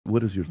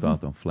What is your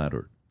thought on flat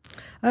Earth?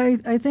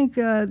 I think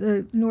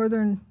the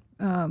northern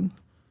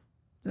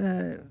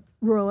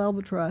Royal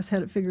Albatross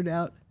had it figured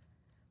out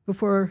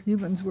before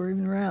humans were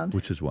even around.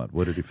 Which is what?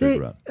 What did he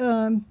figure out?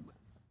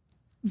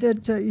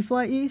 That you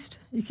fly east,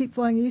 you keep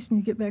flying east, and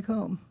you get back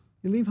home.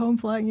 You leave home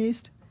flying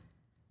east.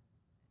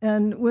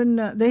 And when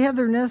they have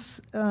their nests,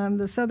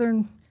 the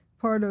southern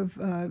part of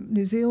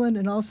New Zealand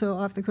and also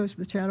off the coast of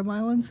the Chatham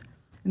Islands,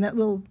 in that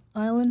little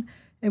island.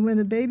 And when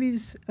the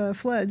babies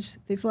fledge,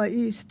 they fly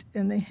east,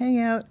 and they hang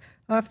out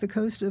off the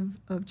coast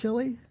of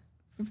Chile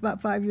for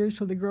about 5 years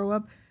till they grow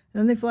up.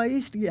 And then they fly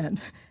east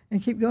again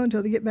and keep going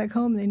until they get back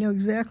home. And they know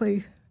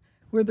exactly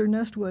where their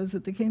nest was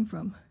that they came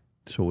from.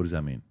 So what does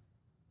that mean?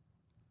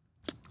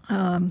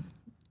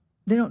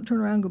 They don't turn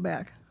around and go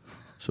back.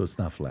 So it's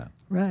not flat.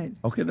 Right.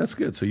 Okay, that's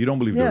good. So you don't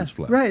believe the Earth's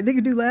flat. Right. They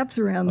could do laps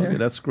around there. Okay,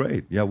 that's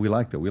great. Yeah, we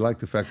like that. We like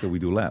the fact that we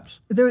do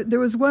laps. There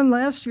was one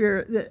last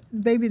year,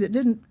 that baby that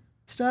didn't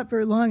stop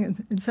very long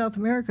in South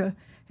America.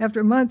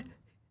 After a month,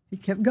 he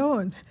kept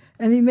going.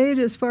 And he made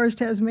it as far as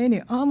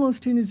Tasmania,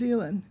 almost to New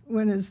Zealand,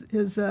 when his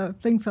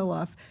thing fell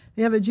off.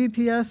 They have a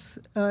GPS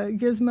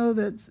gizmo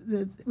that's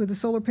with a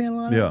solar panel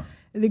on it. Yeah.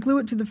 And they glue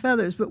it to the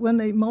feathers, but when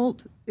they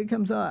molt, it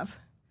comes off.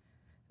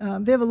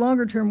 They have a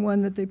longer-term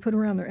one that they put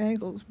around their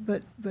ankles,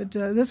 but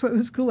this one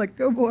was cool, like,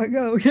 go, boy,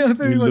 go. You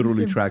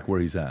literally track where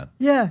he's at.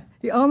 Yeah.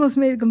 He almost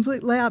made a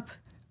complete lap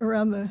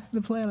around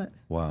the planet.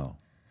 Wow.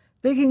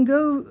 They can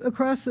go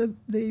across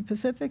the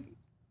Pacific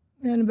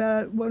in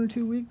about 1 or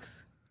 2 weeks.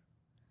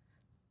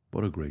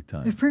 What a great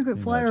time. They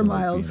frequent flyer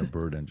miles. Being a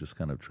bird and just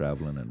kind of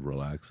traveling and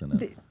relaxing.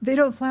 And they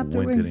don't flap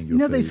their wings. You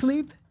know, they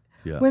sleep.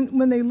 Yeah.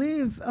 When they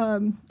leave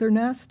their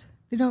nest,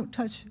 they don't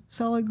touch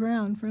solid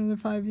ground for another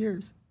 5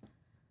 years.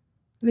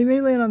 They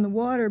may land on the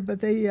water, but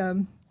they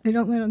don't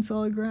land on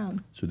solid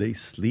ground. So they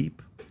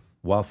sleep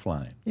while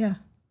flying? Yeah.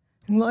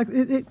 And like,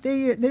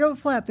 they don't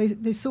flap,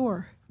 they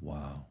soar.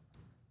 Wow.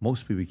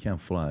 Most people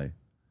can't fly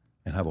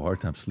and have a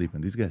hard time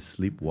sleeping. These guys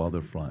sleep while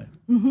they're flying.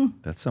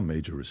 That's some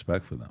major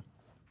respect for them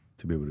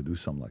to be able to do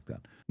something like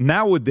that.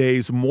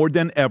 Nowadays, more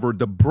than ever,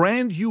 the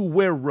brand you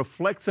wear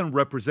reflects and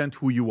represents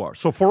who you are.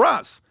 So for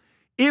us,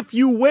 if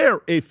you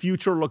wear a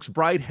Future Looks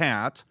Bright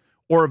hat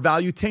or a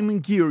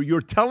Valuetainment gear,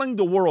 you're telling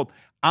the world,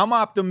 I'm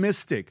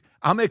optimistic.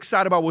 I'm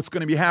excited about what's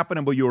going to be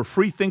happening, but you're a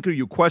free thinker.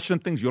 You question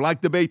things. You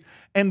like debate.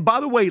 And by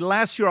the way,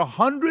 last year,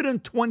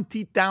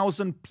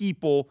 120,000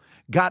 people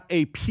got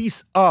a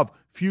piece of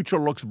Future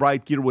Looks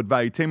Bright gear with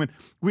Valuetainment.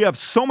 We have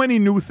so many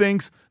new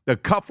things. The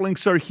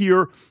cufflinks are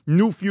here.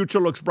 New Future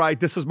Looks Bright.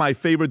 This is my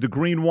favorite, the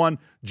green one.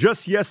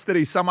 Just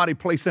yesterday, somebody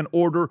placed an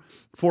order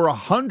for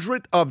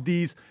 100 of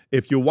these.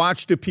 If you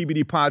watch the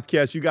PBD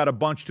podcast, you got a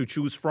bunch to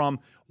choose from.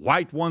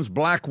 White ones,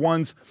 black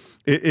ones.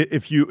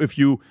 If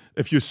you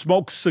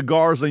smoke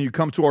cigars and you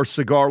come to our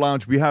cigar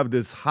lounge, we have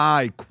this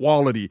high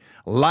quality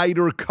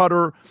lighter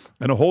cutter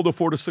and a holder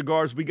for the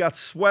cigars. We got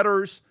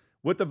sweaters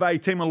with the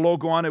Valuetainment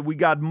logo on it. We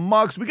got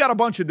mugs. We got a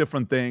bunch of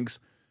different things.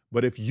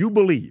 But if you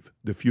believe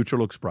the future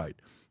looks bright,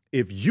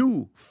 if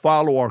you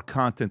follow our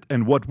content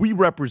and what we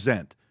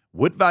represent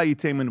with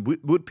Valuetainment,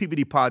 with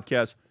PBD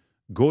Podcast,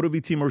 go to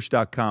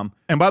vtmerch.com.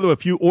 And by the way,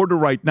 if you order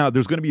right now,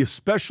 there's going to be a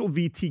special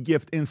VT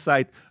gift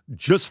inside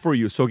just for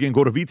you. So again,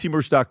 go to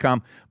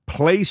vtmerch.com,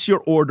 place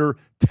your order,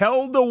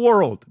 tell the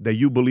world that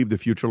you believe the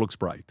future looks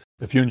bright.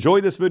 If you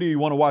enjoyed this video, you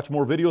want to watch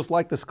more videos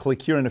like this,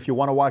 click here. And if you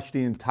want to watch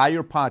the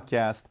entire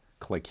podcast,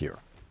 click here.